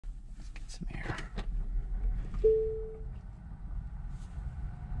some air.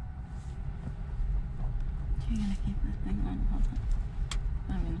 You're gonna keep that thing on. Hold on.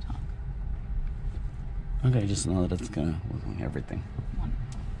 I'm gonna talk. Okay, just know that it's gonna work on everything.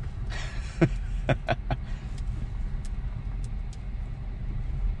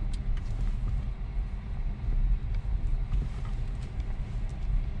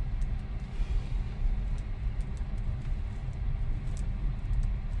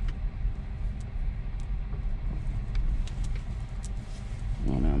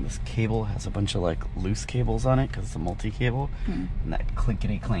 Oh man, this cable has a bunch of like loose cables on it because it's a multi-cable, and that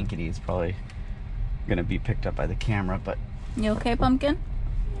clinkety clankety is probably gonna be picked up by the camera. But you okay, Pumpkin?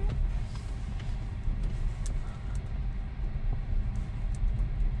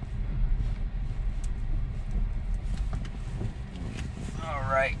 all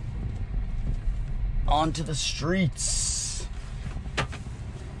right, onto the streets.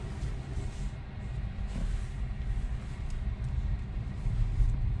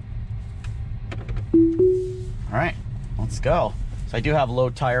 All right, let's go. So I do have low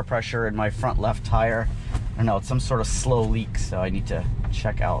tire pressure in my front left tire. I don't know, it's some sort of slow leak, so I need to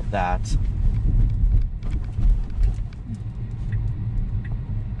check out that.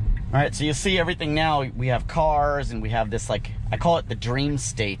 All right, so you see everything now. We have cars and we have this, like, I call it the dream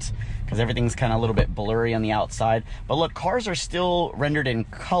state because everything's kind of a little bit blurry on the outside. But look, cars are still rendered in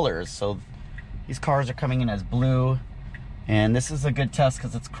colors. So these cars are coming in as blue. And this is a good test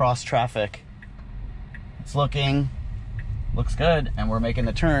because it's cross traffic. It's looks good, and we're making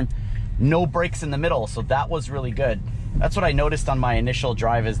the turn. No brakes in the middle, so that was really good. That's what I noticed on my initial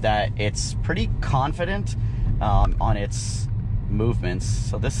drive, is that it's pretty confident on its movements.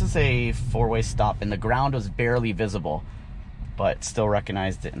 So this is a four-way stop, and the ground was barely visible, but still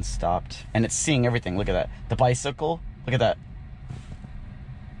recognized it and stopped. And it's seeing everything. Look at that. The bicycle, look at that.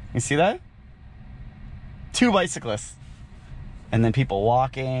 You see that? 2 bicyclists. And then people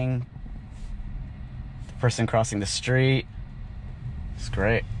walking. Person crossing the street. It's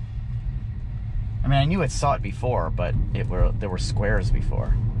great. I mean, I knew I saw it before, but there were squares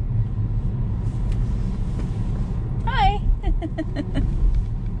before. Hi.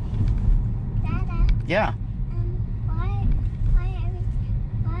 Dada. Yeah. Why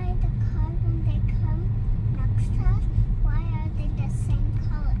the cars when they come next to us, why are they the same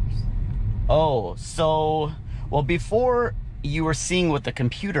colors? Oh, so, well, before you were seeing what the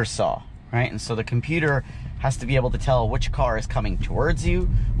computer saw, right? And so the computer has to be able to tell which car is coming towards you,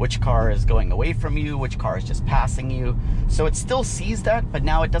 which car is going away from you, which car is just passing you. So it still sees that, but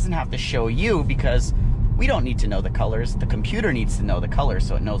now it doesn't have to show you because we don't need to know the colors. The computer needs to know the colors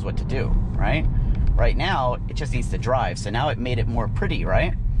so it knows what to do, right? Right now, it just needs to drive. So now it made it more pretty,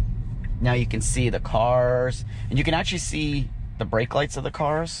 right? Now you can see the cars, and you can actually see the brake lights of the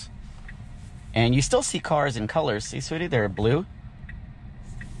cars. And you still see cars in colors. See, sweetie, they're blue.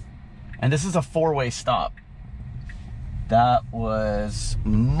 And this is a 4-way stop. That was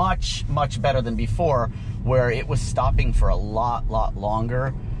much, much better than before, where it was stopping for a lot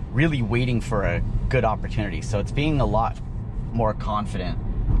longer, really waiting for a good opportunity. So it's being a lot more confident.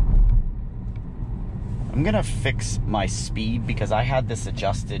 I'm gonna fix my speed because I had this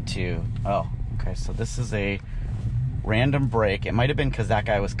adjusted to, oh, okay, so this is a random brake. It might have been because that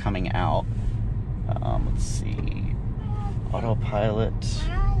guy was coming out. Let's see, autopilot.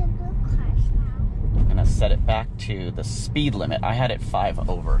 I'm gonna set it back to the speed limit. I had it 5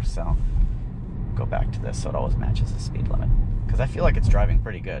 over, so go back to this so it always matches the speed limit because I feel like it's driving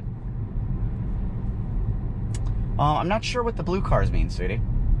pretty good. I'm not sure what the blue cars mean, sweetie.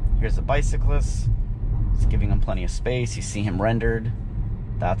 Here's the bicyclist. It's giving him plenty of space. You see him rendered.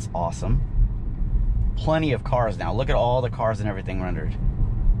 That's awesome. Plenty of cars now. Look at all the cars and everything rendered.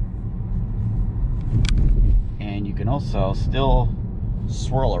 And you can also still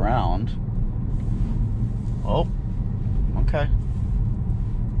swirl around. Oh, okay.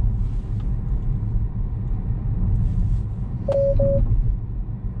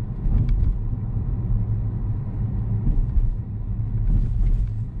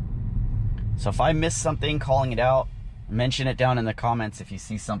 So if I miss something, calling it out, mention it down in the comments if you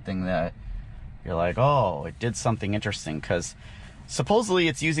see something that you're like, oh, it did something interesting, because supposedly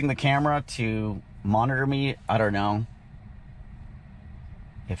it's using the camera to monitor me. I don't know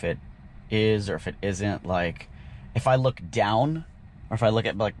if it is or if it isn't. Like, if I look down or if I look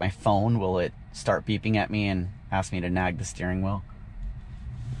at like my phone, will it start beeping at me and ask me to nag the steering wheel?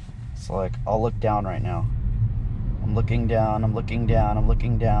 So like, I'll look down right now. I'm looking down, I'm looking down, I'm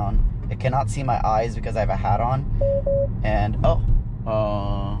looking down. It cannot see my eyes because I have a hat on. And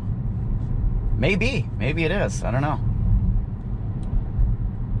maybe it is, I don't know.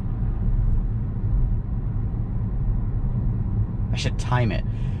 I should time it.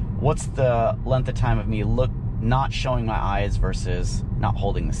 What's the length of time of me not showing my eyes versus not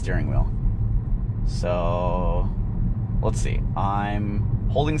holding the steering wheel? So let's see. I'm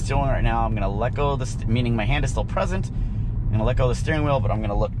holding the steering wheel right now. I'm gonna let go of the meaning my hand is still present. I'm gonna let go of the steering wheel, but I'm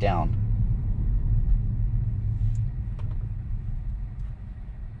gonna look down.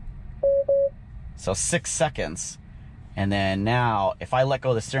 So 6 seconds. And then now, if I let go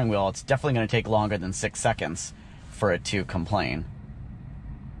of the steering wheel, it's definitely gonna take longer than 6 seconds for it to complain.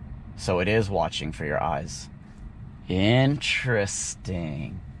 So it is watching for your eyes.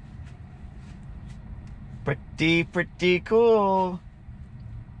 Interesting. Pretty cool.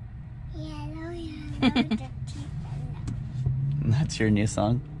 Yellow, dirty fellow. That's your new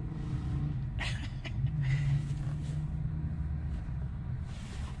song?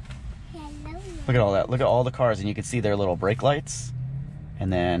 Yellow, Look at all that. Look at all the cars, and you can see their little brake lights.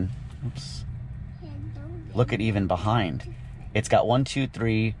 And then, oops. yellow, Look at even behind. It's got 1, 2,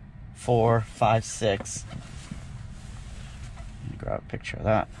 3, 4, 5, 6. Let me grab a picture of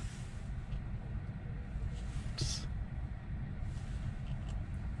that. Oops.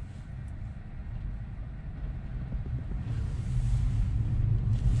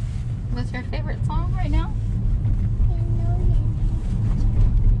 What's your favorite song right now? yellow,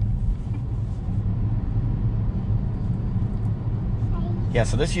 yellow. Yeah,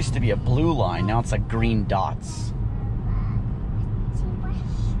 so this used to be a blue line. Now it's like green dots.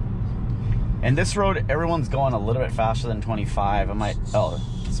 And this road, everyone's going a little bit faster than 25. I might, oh,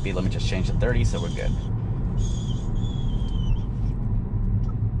 speed limit just changed to 30, so we're good.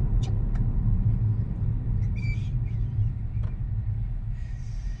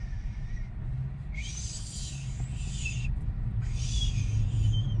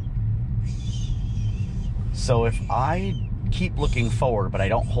 So if I keep looking forward, but I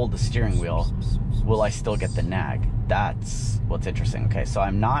don't hold the steering wheel, will I still get the nag? That's what's interesting. Okay, so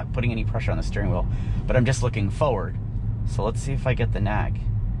I'm not putting any pressure on the steering wheel, but I'm just looking forward. So let's see if I get the nag.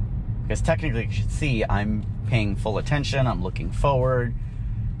 Because technically you should see I'm paying full attention, I'm looking forward,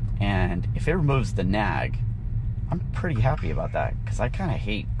 and if it removes the nag, I'm pretty happy about that, because I kind of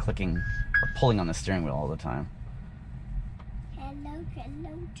hate clicking or pulling on the steering wheel all the time. Yellow, dirty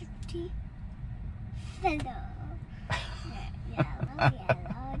fellow. Yellow, dirty fellow.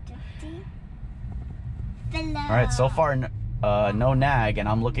 All right, so far no nag, and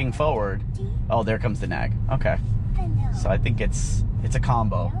I'm looking forward. Oh, there comes the nag. Okay, so I think it's a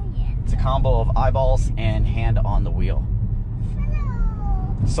combo. It's a combo of eyeballs and hand on the wheel.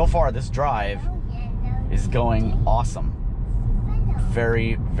 So far, this drive is going awesome.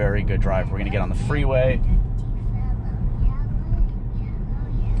 Very, very good drive. We're gonna get on the freeway.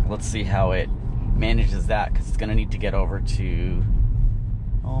 Let's see how it manages that, because it's gonna need to get over to,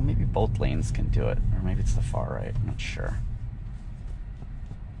 oh, maybe both lanes can do it, or maybe it's the far right. I'm not sure.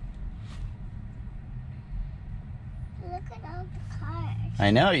 Look at all the cars. I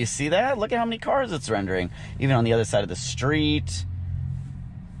know, you see that? Look at how many cars it's rendering. Even on the other side of the street.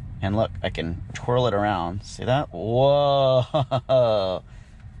 And look, I can twirl it around. See that? Whoa!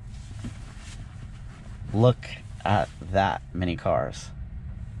 Look at that many cars.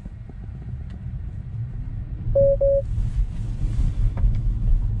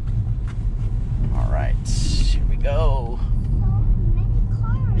 All right, here we go. So many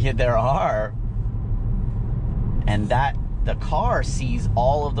cars. Yeah, there are. And the car sees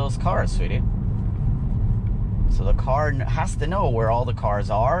all of those cars, sweetie. So the car has to know where all the cars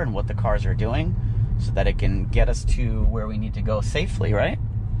are and what the cars are doing, so that it can get us to where we need to go safely, right?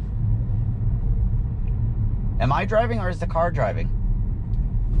 Am I driving, or is the car driving?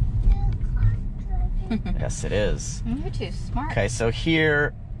 The car driving. Yes, it is. You're too smart. Okay, so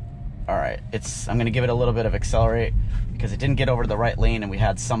here, all right, I'm gonna give it a little bit of accelerate, because it didn't get over to the right lane, and we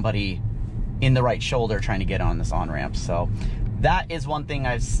had somebody in the right shoulder trying to get on this on-ramp. So that is one thing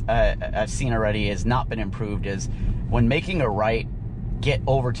I've seen already has not been improved, is when making a right, get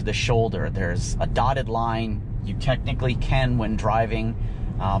over to the shoulder. There's a dotted line. You technically can when driving,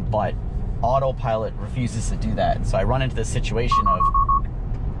 but autopilot refuses to do that. So I run into this situation of,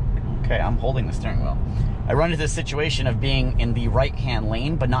 okay, I'm holding the steering wheel. I run into this situation of being in the right-hand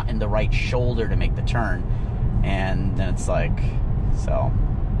lane, but not in the right shoulder to make the turn. And then it's like, so,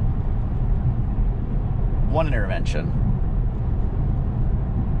 one intervention.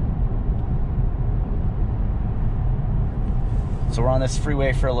 So we're on this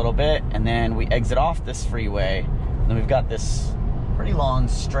freeway for a little bit, and then we exit off this freeway, and then we've got this pretty long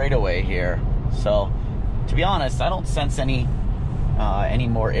straightaway here. So, to be honest, I don't sense any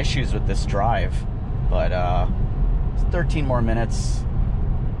more issues with this drive, but 13 more minutes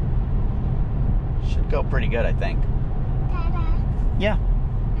should go pretty good, I think. Ta-da. Yeah.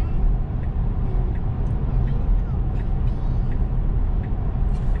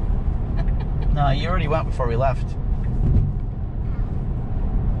 No, you already went before we left.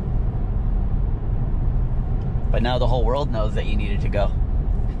 But now the whole world knows that you needed to go.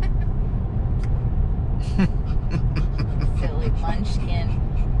 Silly munchkin.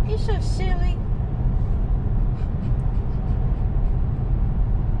 You're so silly.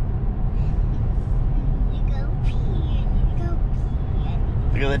 You go pee, you go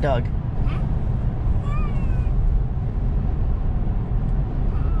pee. Look at the dog.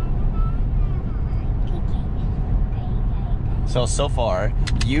 So far,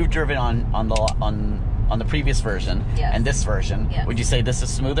 you've driven on the previous version Yes. and this version. Yes. Would you say this is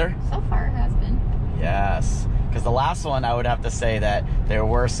smoother? So far it has been. Yes. Because the last one, I would have to say that there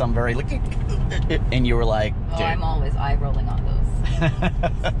were some very and you were like, Oh, dude. I'm always eye rolling on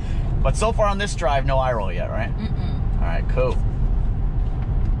those. But so far on this drive, no eye roll yet, right? Mm-mm. All right, cool.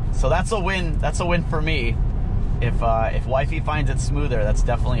 So that's a win. That's a win for me. If wifey finds it smoother, that's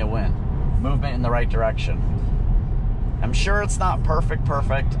definitely a win. Movement in the right direction. I'm sure it's not perfect.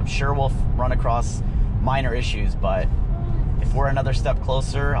 I'm sure we'll run across minor issues, but if we're another step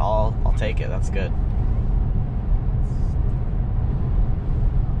closer, I'll take it. That's good.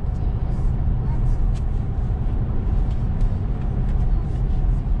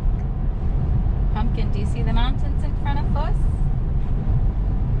 Pumpkin, do you see the mountains in front of us?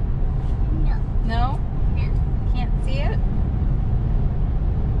 No, No? no. Can't see it?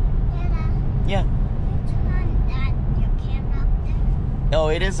 Yeah. Turn on that, your camera up there. Oh,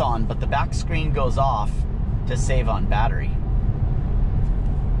 it is on, but the back screen goes off to save on battery.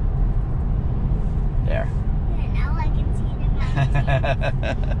 There. Yeah, now I can see the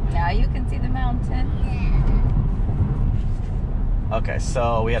mountain. Now you can see the mountain. Yeah. Okay,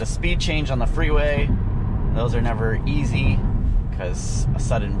 so we had a speed change on the freeway. Those are never easy because a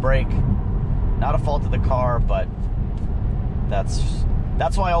sudden brake. Not a fault of the car, but that's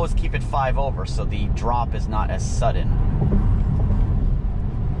why I always keep it 5 over, so the drop is not as sudden.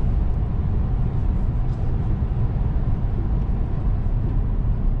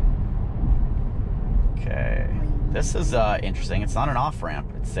 Okay, this is interesting. It's not an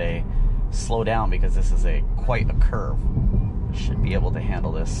off-ramp. It's a slow down because this is quite a curve. Should be able to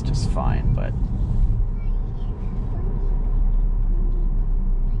handle this just fine, but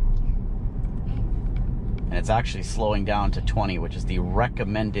and it's actually slowing down to 20, which is the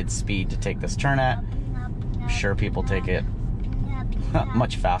recommended speed to take this turn at. I'm sure people take it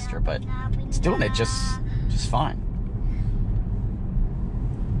much faster, but it's doing it just fine.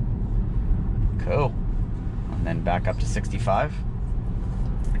 Cool. And then back up to 65.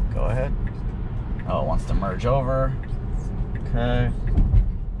 Go ahead. Oh, it wants to merge over. Okay.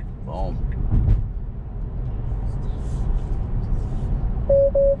 Boom.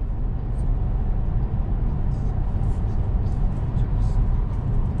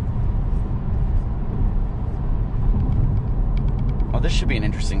 Oh, this should be an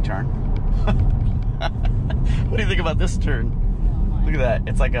interesting turn. What do you think about this turn? Look at that.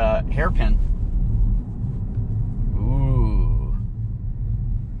 It's like a hairpin. Ooh.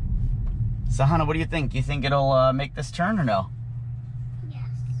 So, Hannah, what do you think? You think it'll make this turn or no? Yes.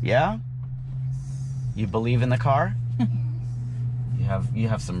 Yeah? You believe in the car? You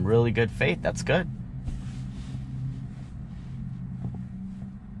have some really good faith. That's good.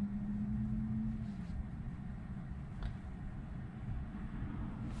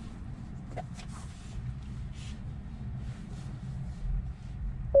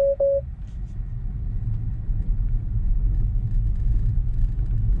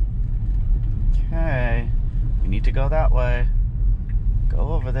 Okay. We need to go that way.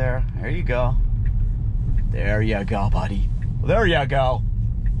 Go over there. There you go. There you go, buddy. There you go.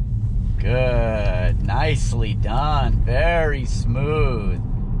 Good. Nicely done. Very smooth.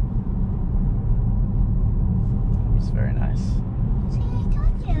 It's very nice. See,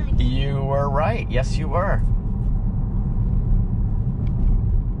 I told you. You were right. Yes, you were.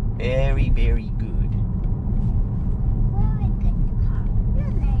 Very, very good. Very good car.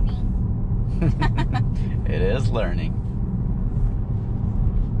 You're learning. It is learning.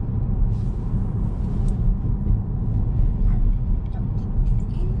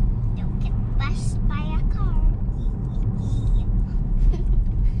 Don't get busted by a car.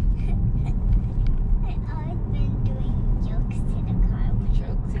 I've always been doing jokes to the car.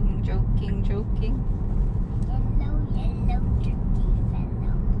 Joking. Yellow, yellow, turkey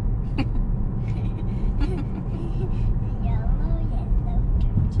fellow.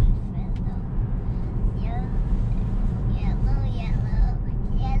 Yellow, yellow, turkey fellow.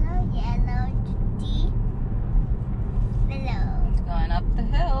 Yellow, yellow, turkey fellow.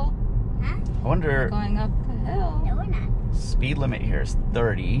 I wonder. Going up the hill. No, we're not. Speed limit here is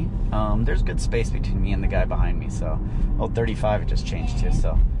 30. There's good space between me and the guy behind me, so 35 it just changed to,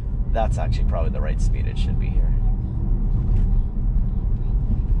 so that's actually probably the right speed it should be here.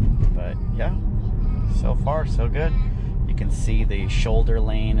 But yeah, so far so good. You can see the shoulder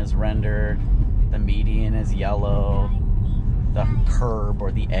lane is rendered, the median is yellow, the curb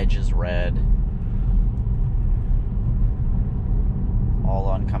or the edge is red. All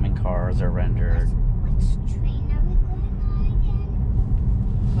oncoming cars are rendered. Which train are we going on again?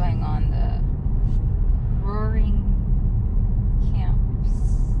 Going on the Roaring Camps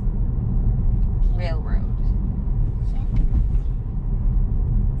Railroad.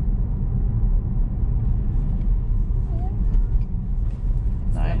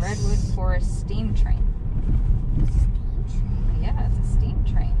 It's Nice. the Redwood Forest Steam Train. Steam train. Yeah, it's a steam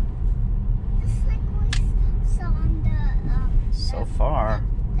train. It's like we saw on the So far,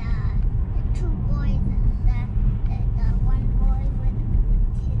 the two boys, the one boy with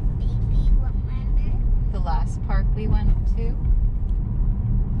his baby, remember? The last park we went to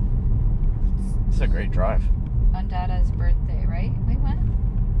it's a great drive. on Dada's birthday, right? We went.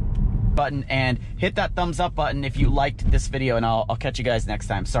 Button and hit that thumbs up button if you liked this video, and I'll catch you guys next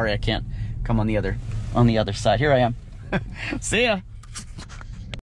time. Sorry I can't come on the other side. Here I am. See ya.